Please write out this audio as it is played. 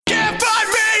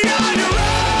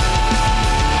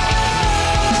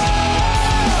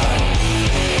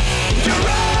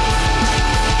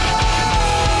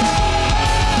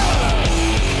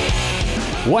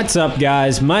What's up,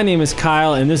 guys? My name is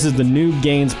Kyle, and this is the Noob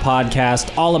Gains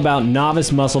podcast, all about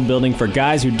novice muscle building for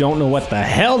guys who don't know what the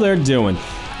hell they're doing.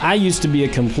 I used to be a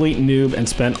complete noob and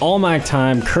spent all my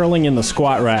time curling in the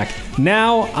squat rack.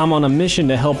 Now, I'm on a mission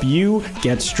to help you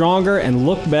get stronger and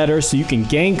look better so you can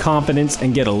gain confidence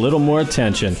and get a little more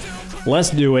attention.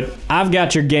 Let's do it. I've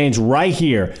got your gains right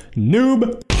here.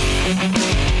 Noob!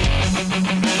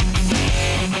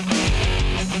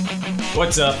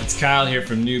 What's up? It's Kyle here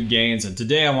from Noob Gains, and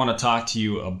today I want to talk to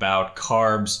you about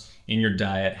carbs in your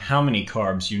diet, how many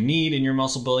carbs you need in your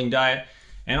muscle building diet.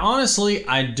 And honestly,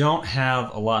 I don't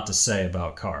have a lot to say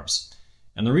about carbs.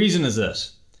 And the reason is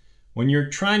this. When you're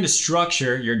trying to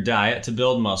structure your diet to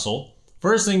build muscle,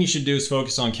 first thing you should do is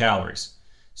focus on calories.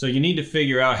 So you need to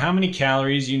figure out how many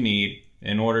calories you need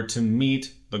in order to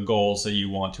meet the goals that you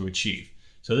want to achieve.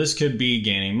 So this could be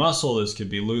gaining muscle, this could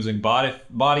be losing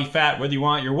body fat, whether you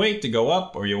want your weight to go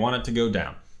up or you want it to go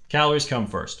down. Calories come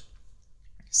first.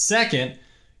 Second,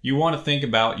 you want to think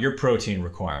about your protein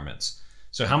requirements.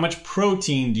 So how much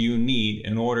protein do you need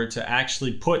in order to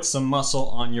actually put some muscle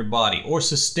on your body or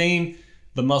sustain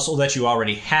the muscle that you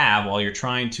already have while you're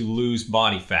trying to lose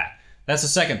body fat? That's the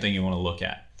second thing you want to look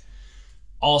at.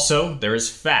 Also, there is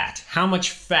fat. How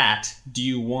much fat do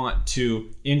you want to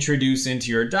introduce into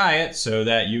your diet so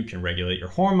that you can regulate your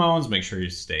hormones, make sure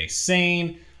you stay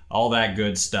sane, all that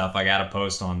good stuff. I got a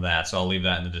post on that, so I'll leave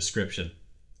that in the description.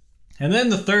 And then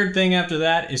the third thing after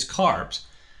that is carbs.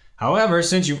 However,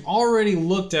 since you've already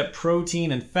looked at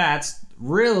protein and fats,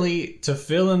 really to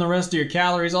fill in the rest of your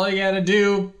calories, all you got to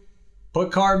do,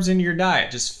 put carbs into your diet.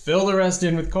 Just fill the rest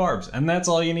in with carbs, and that's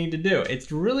all you need to do.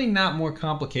 It's really not more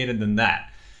complicated than that.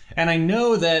 And I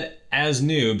know that as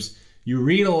noobs, you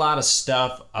read a lot of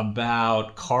stuff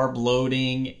about carb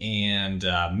loading and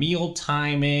meal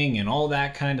timing and all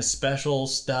that kind of special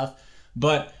stuff.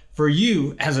 But for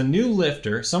you, as a new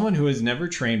lifter, someone who has never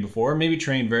trained before, maybe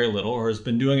trained very little, or has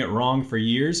been doing it wrong for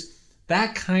years,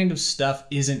 that kind of stuff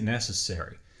isn't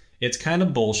necessary. It's kind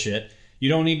of bullshit. You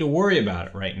don't need to worry about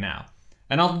it right now.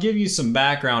 And I'll give you some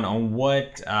background on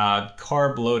what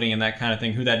carb loading and that kind of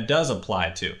thing, who that does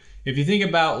apply to. If you think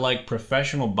about like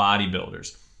professional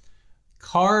bodybuilders,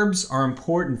 carbs are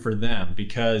important for them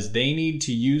because they need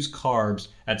to use carbs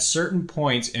at certain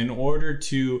points in order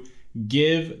to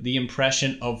give the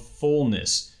impression of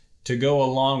fullness to go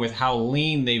along with how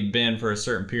lean they've been for a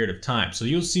certain period of time. So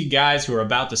you'll see guys who are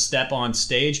about to step on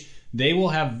stage, they will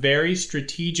have very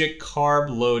strategic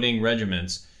carb loading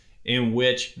regimens in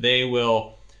which they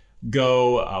will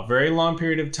go a very long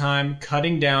period of time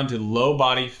cutting down to low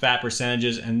body fat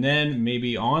percentages, and then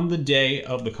maybe on the day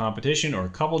of the competition or a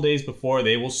couple days before,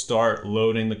 they will start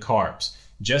loading the carbs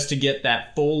just to get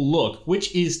that full look,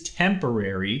 which is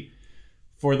temporary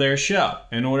for their show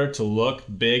in order to look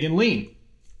big and lean.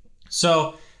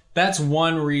 So that's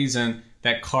one reason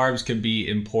that carbs could be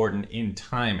important in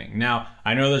timing. Now,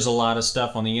 I know there's a lot of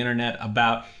stuff on the internet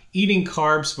about eating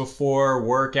carbs before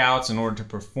workouts in order to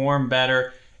perform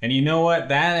better. And you know what?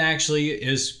 That actually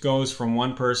goes from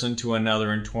one person to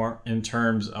another in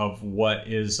terms of what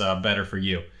is better for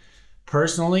you.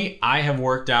 Personally, I have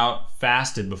worked out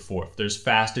fasted before. There's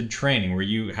fasted training where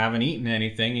you haven't eaten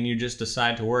anything and you just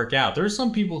decide to work out. There are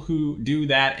some people who do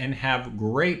that and have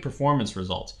great performance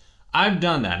results. I've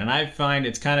done that and I find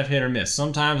it's kind of hit or miss.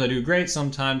 Sometimes I do great,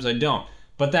 sometimes I don't.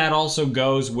 But that also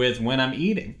goes with when I'm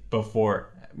eating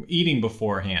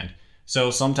beforehand. So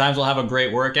sometimes I'll have a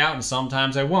great workout and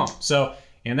sometimes I won't. So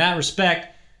in that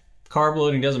respect, carb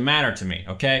loading doesn't matter to me,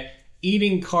 okay?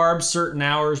 Eating carbs certain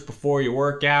hours before you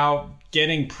work out,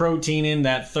 getting protein in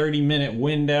that 30-minute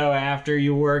window after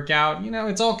you work out,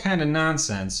 it's all kind of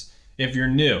nonsense if you're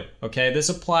new, okay? This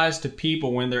applies to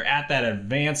people when they're at that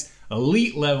advanced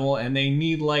elite level and they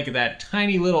need like that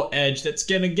tiny little edge that's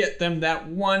gonna get them that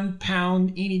 1 pound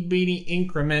itty-bitty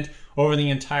increment over the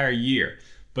entire year.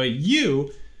 But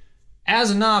you,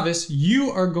 as a novice, you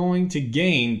are going to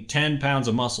gain 10 pounds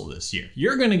of muscle this year.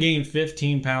 You're going to gain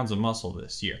 15 pounds of muscle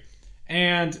this year.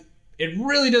 And it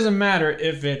really doesn't matter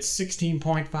if it's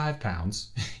 16.5 pounds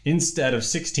instead of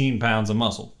 16 pounds of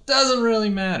muscle. Doesn't really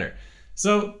matter.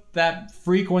 So that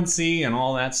frequency and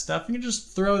all that stuff, you can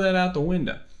just throw that out the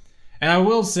window. And I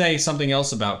will say something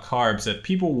else about carbs, that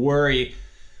people worry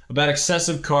about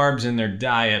excessive carbs in their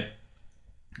diet,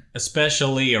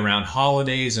 especially around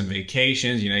holidays and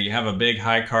vacations. You have a big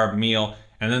high carb meal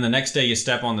and then the next day you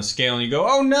step on the scale and you go,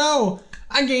 oh no,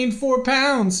 I gained 4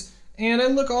 pounds and I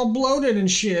look all bloated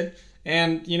and shit.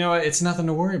 And it's nothing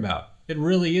to worry about. It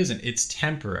really isn't. It's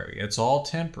temporary. It's all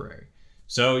temporary.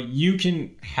 So you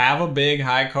can have a big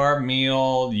high carb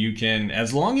meal. You can,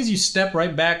 as long as you step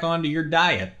right back onto your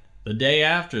diet the day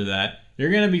after that,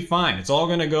 you're going to be fine. It's all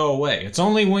going to go away. It's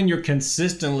only when you're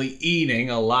consistently eating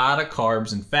a lot of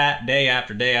carbs and fat day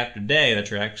after day after day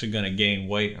that you're actually going to gain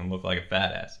weight and look like a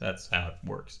fat ass. That's how it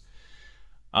works.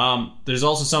 There's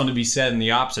also something to be said in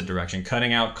the opposite direction,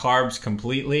 cutting out carbs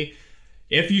completely.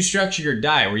 If you structure your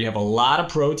diet where you have a lot of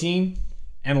protein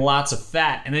and lots of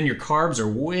fat, and then your carbs are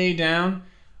way down,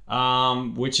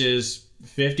 which is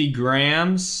 50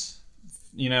 grams,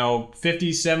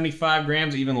 50, 75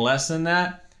 grams, even less than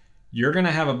that, you're going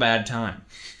to have a bad time.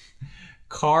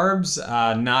 Carbs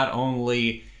not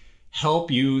only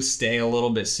help you stay a little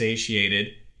bit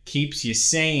satiated, keeps you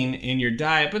sane in your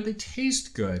diet, but they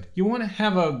taste good. You want to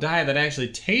have a diet that actually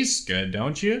tastes good,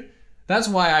 don't you? That's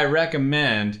why I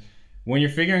recommend, when you're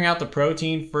figuring out the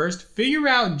protein first, figure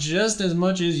out just as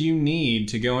much as you need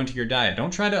to go into your diet.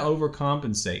 Don't try to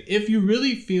overcompensate. If you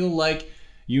really feel like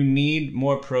you need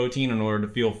more protein in order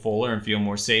to feel fuller and feel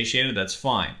more satiated, that's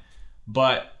fine.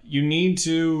 But you need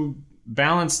to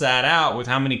balance that out with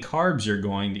how many carbs you're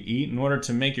going to eat in order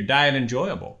to make your diet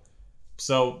enjoyable.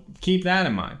 So keep that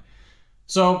in mind.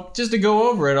 So just to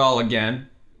go over it all again,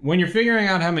 when you're figuring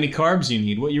out how many carbs you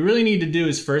need, what you really need to do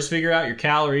is first figure out your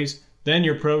calories, then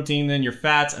your protein, then your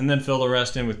fats, and then fill the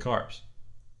rest in with carbs.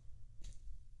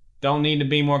 Don't need to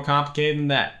be more complicated than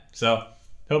that. So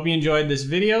hope you enjoyed this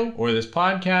video or this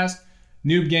podcast.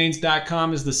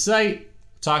 Noobgains.com is the site.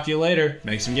 Talk to you later.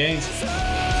 Make some gains.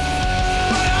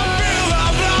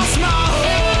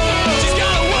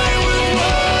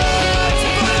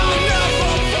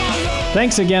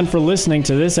 Thanks again for listening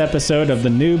to this episode of the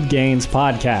Noob Gains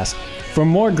podcast. For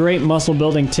more great muscle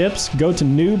building tips, go to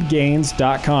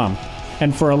noobgains.com.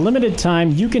 And for a limited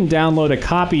time, you can download a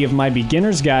copy of my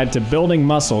beginner's guide to building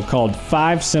muscle called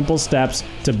 5 Simple Steps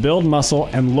to Build Muscle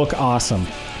and Look Awesome.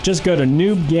 Just go to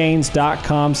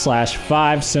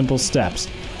noobgains.com/5 simple steps.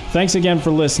 Thanks again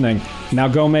for listening. Now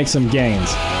go make some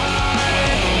gains.